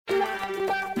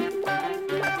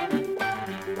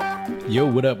Yo,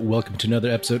 what up? Welcome to another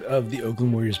episode of the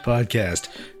Oakland Warriors podcast.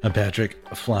 I'm Patrick,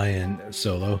 flying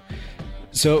solo.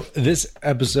 So this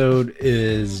episode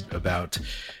is about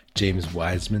James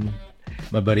Wiseman.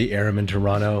 My buddy Aram in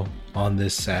Toronto on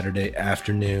this Saturday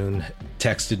afternoon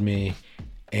texted me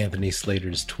Anthony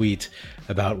Slater's tweet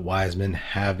about Wiseman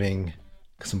having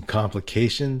some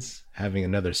complications, having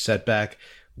another setback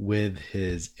with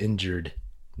his injured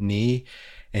knee,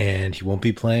 and he won't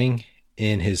be playing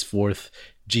in his fourth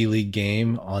G League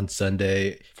game on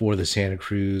Sunday for the Santa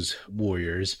Cruz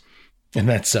Warriors, and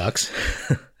that sucks.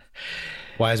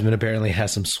 Wiseman apparently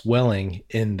has some swelling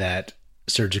in that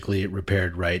surgically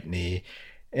repaired right knee,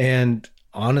 and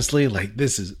honestly,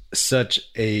 this is such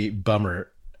a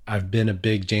bummer. I've been a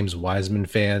big James Wiseman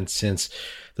fan since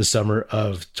the summer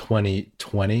of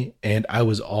 2020, and I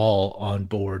was all on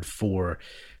board for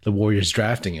the Warriors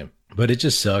drafting him. But it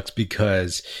just sucks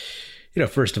because,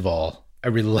 first of all, I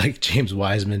really like James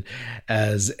Wiseman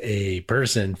as a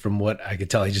person. From what I could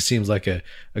tell, he just seems like a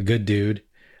good dude,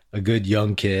 a good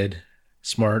young kid,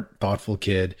 smart, thoughtful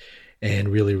kid, and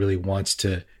really, really wants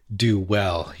to do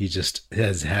well. He just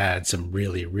has had some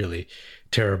really, really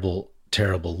terrible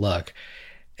luck.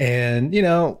 And,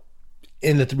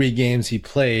 in the 3 games he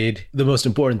played, the most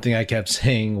important thing I kept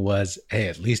saying was, hey,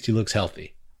 at least he looks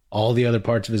healthy. All the other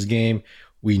parts of his game,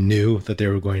 we knew that they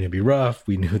were going to be rough.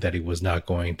 We knew that he was not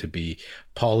going to be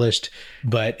polished,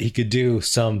 but he could do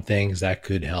some things that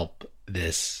could help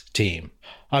this team.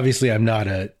 Obviously, I'm not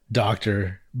a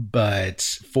doctor, but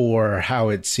for how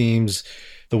it seems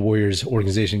the Warriors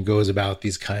organization goes about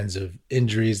these kinds of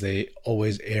injuries, they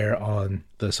always err on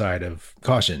the side of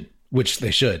caution, which they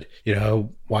should.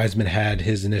 Wiseman had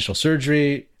his initial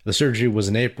surgery. The surgery was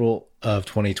in April of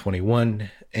 2021,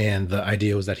 and the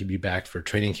idea was that he'd be back for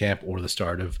training camp or the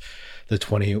start of the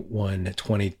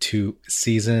 21-22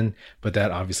 season, but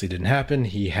that obviously didn't happen.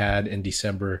 He had in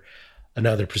December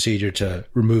another procedure to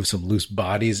remove some loose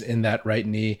bodies in that right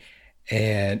knee,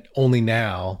 and only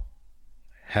now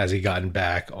has he gotten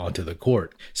back onto the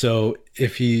court. So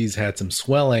if he's had some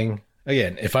swelling,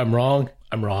 again, if I'm wrong,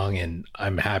 I'm wrong, and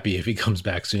I'm happy if he comes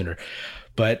back sooner.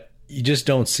 But you just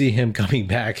don't see him coming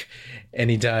back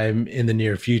anytime in the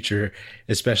near future,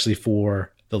 especially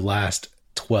for the last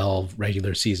 12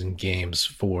 regular season games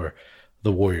for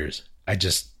the Warriors. I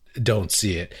just don't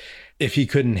see it. If he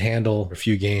couldn't handle a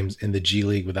few games in the G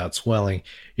League without swelling,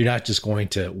 you're not just going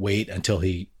to wait until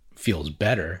he feels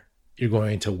better. You're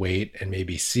going to wait and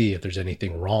maybe see if there's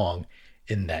anything wrong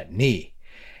in that knee.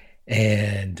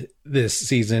 And this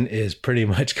season is pretty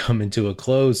much coming to a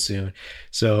close soon.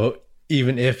 So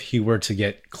even if he were to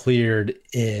get cleared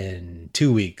in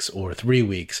 2 weeks or 3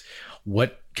 weeks,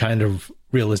 what kind of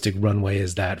realistic runway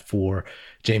is that for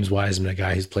James Wiseman, a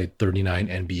guy who's played 39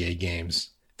 NBA games,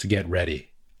 to get ready?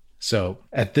 So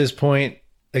at this point,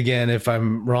 again, if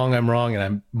I'm wrong, I'm wrong, and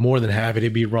I'm more than happy to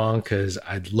be wrong because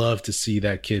I'd love to see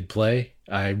that kid play.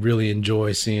 I really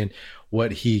enjoy seeing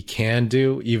what he can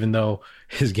do, even though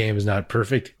his game is not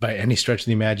perfect by any stretch of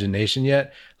the imagination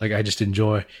yet. I just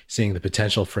enjoy seeing the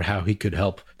potential for how he could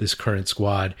help this current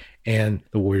squad and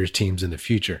the Warriors teams in the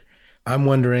future. I'm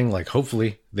wondering,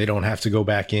 hopefully they don't have to go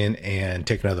back in and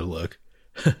take another look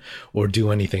or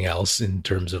do anything else in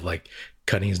terms of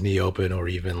cutting his knee open or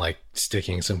even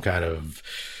sticking some kind of,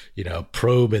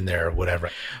 probe in there or whatever.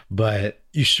 But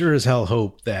you sure as hell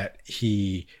hope that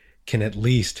he can at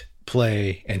least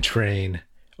play and train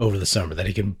over the summer, that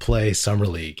he can play summer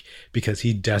league, because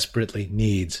he desperately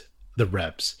needs the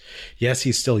reps. Yes,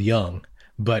 he's still young,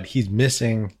 but he's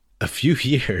missing a few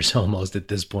years almost at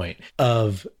this point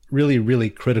of really, really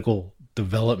critical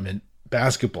development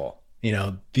basketball.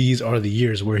 These are the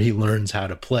years where he learns how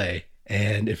to play.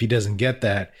 And if he doesn't get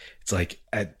that, it's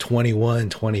at 21,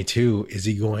 22, is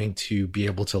he going to be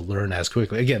able to learn as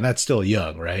quickly? Again, that's still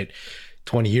young, right?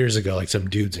 20 years ago, some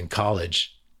dude's in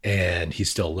college and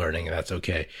he's still learning, and that's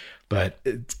okay. But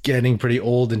it's getting pretty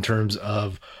old in terms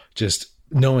of just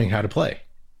knowing how to play,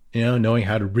 knowing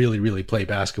how to really, really play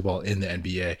basketball in the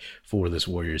NBA for this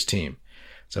Warriors team.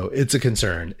 So it's a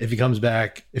concern. If he comes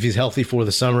back, if he's healthy for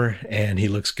the summer and he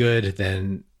looks good,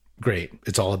 then great.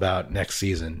 It's all about next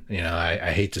season.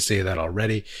 I hate to say that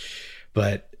already,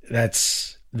 but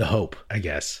that's the hope, I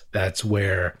guess. That's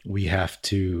where we have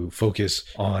to focus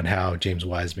on how James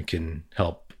Wiseman can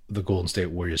help the Golden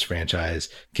State Warriors franchise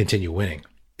continue winning.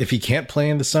 If he can't play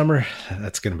in the summer,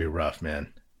 that's going to be rough,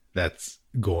 man. That's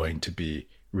going to be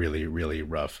really, really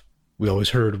rough. We always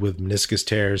heard with meniscus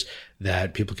tears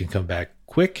that people can come back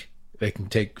quick. They can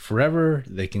take forever.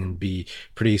 They can be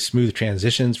pretty smooth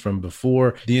transitions from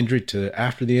before the injury to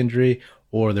after the injury,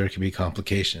 or there can be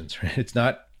complications, right? It's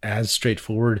not as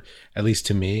straightforward, at least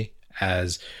to me,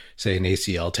 as, say, an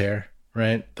ACL tear,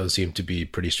 right? Those seem to be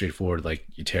pretty straightforward. Like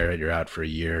you tear it, you're out for a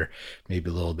year, maybe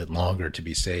a little bit longer to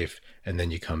be safe, and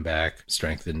then you come back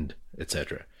strengthened,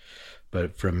 etc.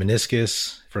 But for a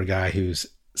meniscus, for a guy who's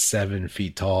 7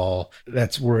 feet tall,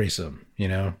 that's worrisome,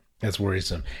 that's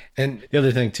worrisome. And the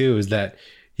other thing too is that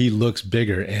he looks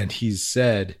bigger, and he's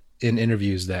said in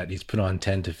interviews that he's put on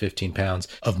 10 to 15 pounds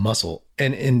of muscle.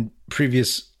 And in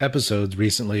previous episodes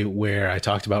recently where I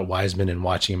talked about Wiseman and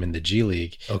watching him in the G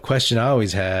League, a question I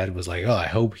always had was like, oh, I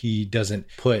hope he doesn't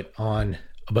put on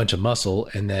a bunch of muscle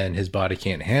and then his body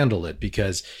can't handle it,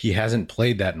 because he hasn't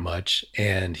played that much,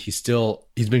 and he's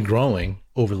been growing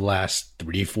over the last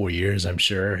 3-4 years, I'm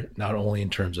sure, not only in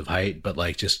terms of height, but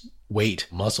like just weight,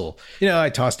 muscle. I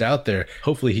tossed out there,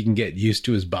 hopefully he can get used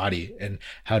to his body and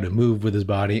how to move with his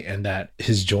body, and that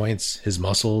his joints, his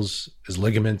muscles, his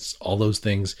ligaments, all those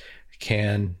things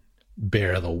can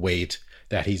bear the weight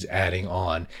that he's adding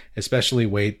on, especially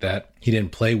weight that he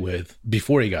didn't play with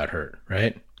before he got hurt,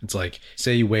 right? It's like,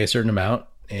 say you weigh a certain amount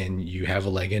and you have a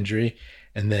leg injury,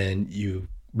 and then you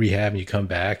rehab and you come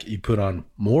back, you put on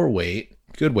more weight,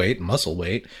 good weight, muscle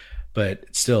weight, but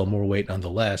still more weight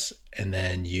nonetheless. And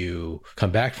then you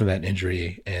come back from that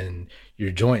injury, and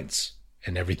your joints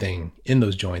and everything in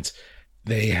those joints,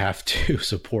 they have to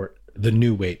support the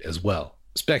new weight as well.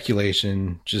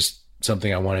 Speculation, just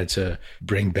something I wanted to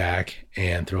bring back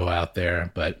and throw out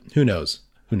there, but who knows?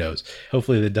 Who knows?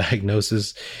 Hopefully the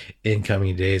diagnosis in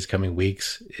coming days, coming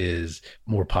weeks is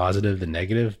more positive than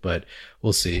negative, but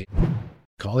we'll see.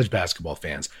 College basketball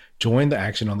fans, join the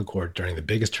action on the court during the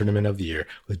biggest tournament of the year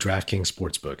with DraftKings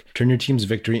Sportsbook. Turn your team's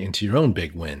victory into your own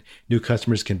big win. New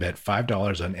customers can bet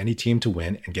 $5 on any team to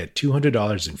win and get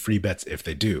 $200 in free bets if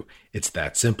they do. It's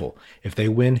that simple. If they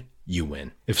win, you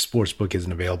win. If Sportsbook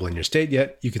isn't available in your state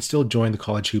yet, you can still join the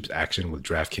college hoops action with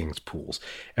DraftKings pools.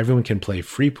 Everyone can play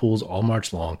free pools all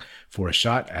March long for a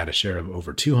shot at a share of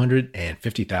over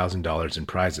 $250,000 in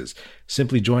prizes.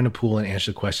 Simply join a pool and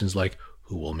answer questions like,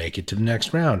 who will make it to the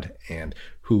next round, and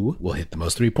who will hit the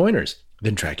most three-pointers?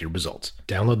 Then track your results.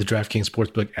 Download the DraftKings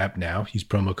Sportsbook app now. Use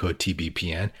promo code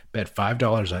TBPN. Bet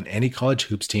 $5 on any college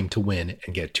hoops team to win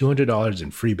and get $200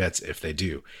 in free bets if they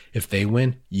do. If they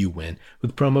win, you win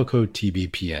with promo code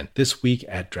TBPN this week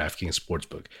at DraftKings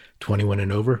Sportsbook. 21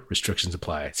 and over. Restrictions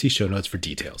apply. See show notes for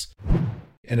details.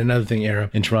 And another thing Aram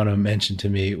in Toronto mentioned to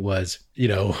me was,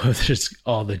 there's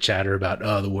all the chatter about,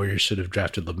 the Warriors should have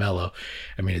drafted LaMelo.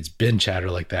 I mean, it's been chatter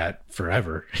like that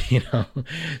forever,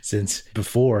 since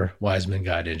before Wiseman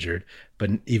got injured, but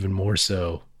even more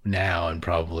so now and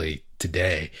probably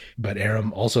today. But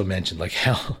Aram also mentioned like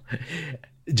how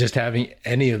just having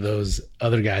any of those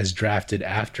other guys drafted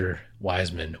after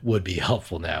Wiseman would be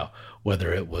helpful now,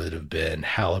 whether it would have been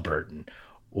Halliburton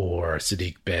or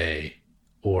Sadiq Bey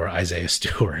or Isaiah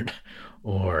Stewart,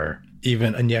 or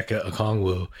even Onyeka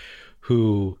Okongwu,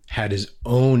 who had his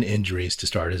own injuries to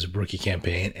start his rookie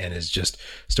campaign and is just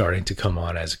starting to come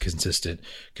on as a consistent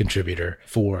contributor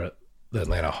for the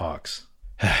Atlanta Hawks.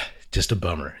 Just a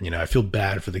bummer. I feel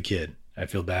bad for the kid. I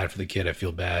feel bad for the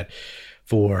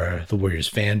Warriors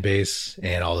fan base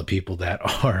and all the people that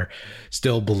are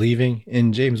still believing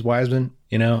in James Wiseman.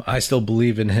 I still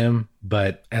believe in him,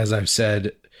 but as I've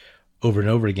said over and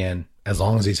over again, as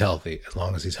long as he's healthy,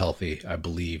 I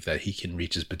believe that he can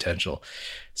reach his potential.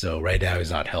 So right now he's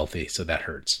not healthy, so that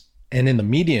hurts. And in the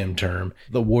medium term,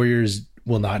 the Warriors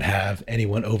will not have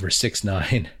anyone over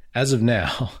 6'9" as of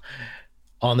now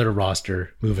on their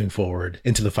roster moving forward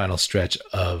into the final stretch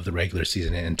of the regular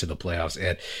season and into the playoffs.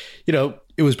 And,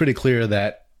 it was pretty clear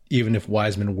that even if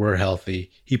Wiseman were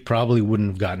healthy, he probably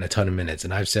wouldn't have gotten a ton of minutes.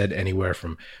 And I've said anywhere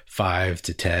from 5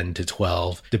 to 10 to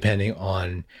 12, depending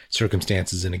on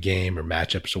circumstances in a game or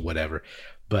matchups or whatever.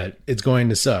 But it's going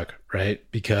to suck, right?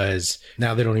 Because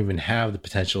now they don't even have the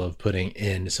potential of putting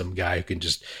in some guy who can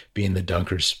just be in the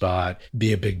dunker spot,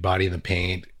 be a big body in the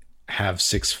paint, have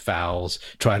 6 fouls,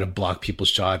 try to block people's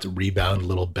shots, rebound a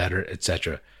little better,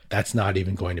 etc. That's not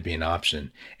even going to be an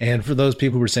option. And for those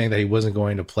people who were saying that he wasn't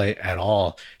going to play at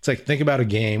all, it's like, think about a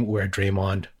game where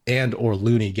Draymond and or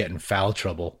Looney get in foul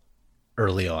trouble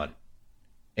early on.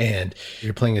 And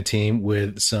you're playing a team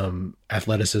with some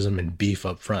athleticism and beef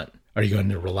up front. Are you going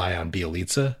to rely on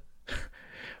Bielitsa,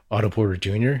 Otto Porter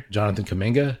Jr., Jonathan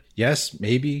Kuminga? Yes,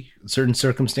 maybe. Certain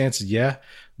circumstances, yeah.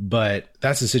 But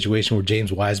that's a situation where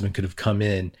James Wiseman could have come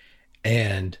in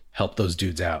and helped those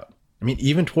dudes out. I mean,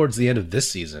 even towards the end of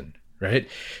this season, right?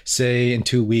 Say in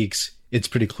 2 weeks, it's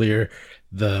pretty clear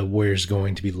the Warriors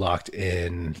going to be locked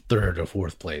in 3rd or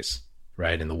 4th place,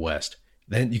 right, in the West.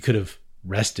 Then you could have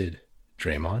rested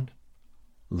Draymond,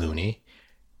 Looney,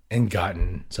 and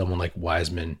gotten someone like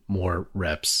Wiseman more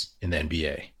reps in the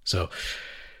NBA. So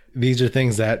these are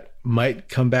things that might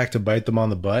come back to bite them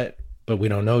on the butt, but we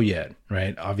don't know yet,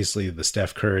 right? Obviously, the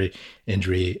Steph Curry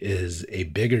injury is a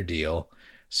bigger deal.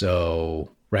 So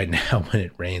right now, when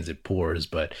it rains, it pours,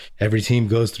 but every team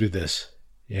goes through this,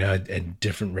 at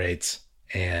different rates.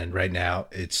 And right now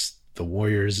it's the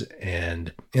Warriors.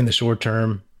 And in the short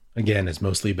term, again, it's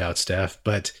mostly about Steph,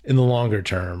 but in the longer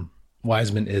term,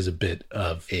 Wiseman is a bit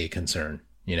of a concern.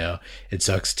 It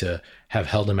sucks to have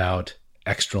held him out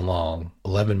extra long,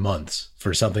 11 months,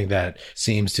 for something that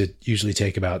seems to usually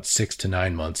take about 6 to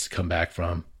 9 months to come back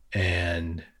from,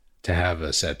 and to have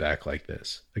a setback like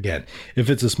this. Again, if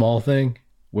it's a small thing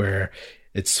where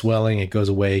it's swelling, it goes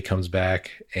away, comes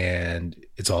back, and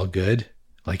it's all good,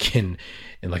 like in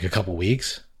like a couple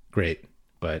weeks, great.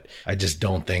 But I just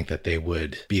don't think that they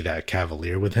would be that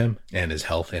cavalier with him and his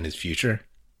health and his future.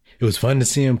 It was fun to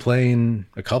see him play in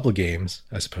a couple of games,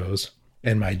 I suppose.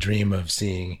 And my dream of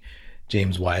seeing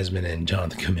James Wiseman and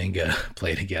Jonathan Kuminga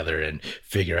play together and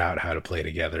figure out how to play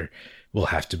together will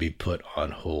have to be put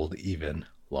on hold even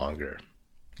longer.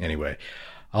 Anyway,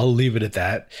 I'll leave it at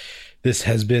that. This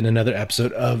has been another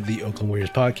episode of the Oakland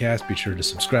Warriors podcast. Be sure to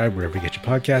subscribe wherever you get your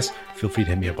podcasts. Feel free to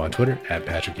hit me up on Twitter at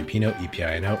Patrick Epino,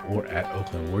 EPINO, or at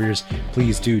Oakland Warriors.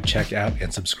 Please do check out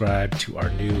and subscribe to our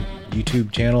new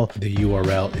YouTube channel. The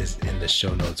URL is in the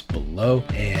show notes below.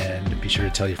 And be sure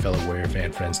to tell your fellow Warrior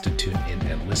fan friends to tune in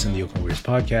and listen. The Oakland Warriors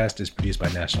podcast is produced by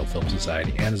National Film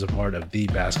Society and is a part of the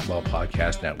Basketball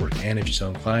Podcast Network. And if you're so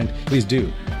inclined, please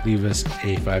do leave us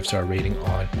a 5-star rating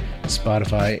on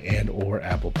Spotify and or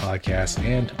Apple Podcasts.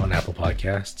 And on Apple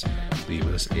Podcasts, leave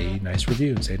us a nice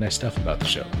review and say nice stuff about the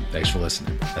show. Thanks for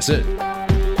listening. That's it.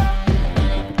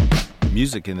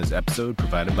 Music in this episode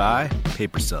provided by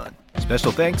Paper Sun.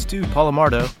 Special thanks to Paul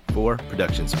Amardo for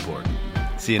production support.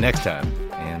 See you next time,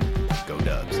 and go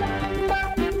Dubs.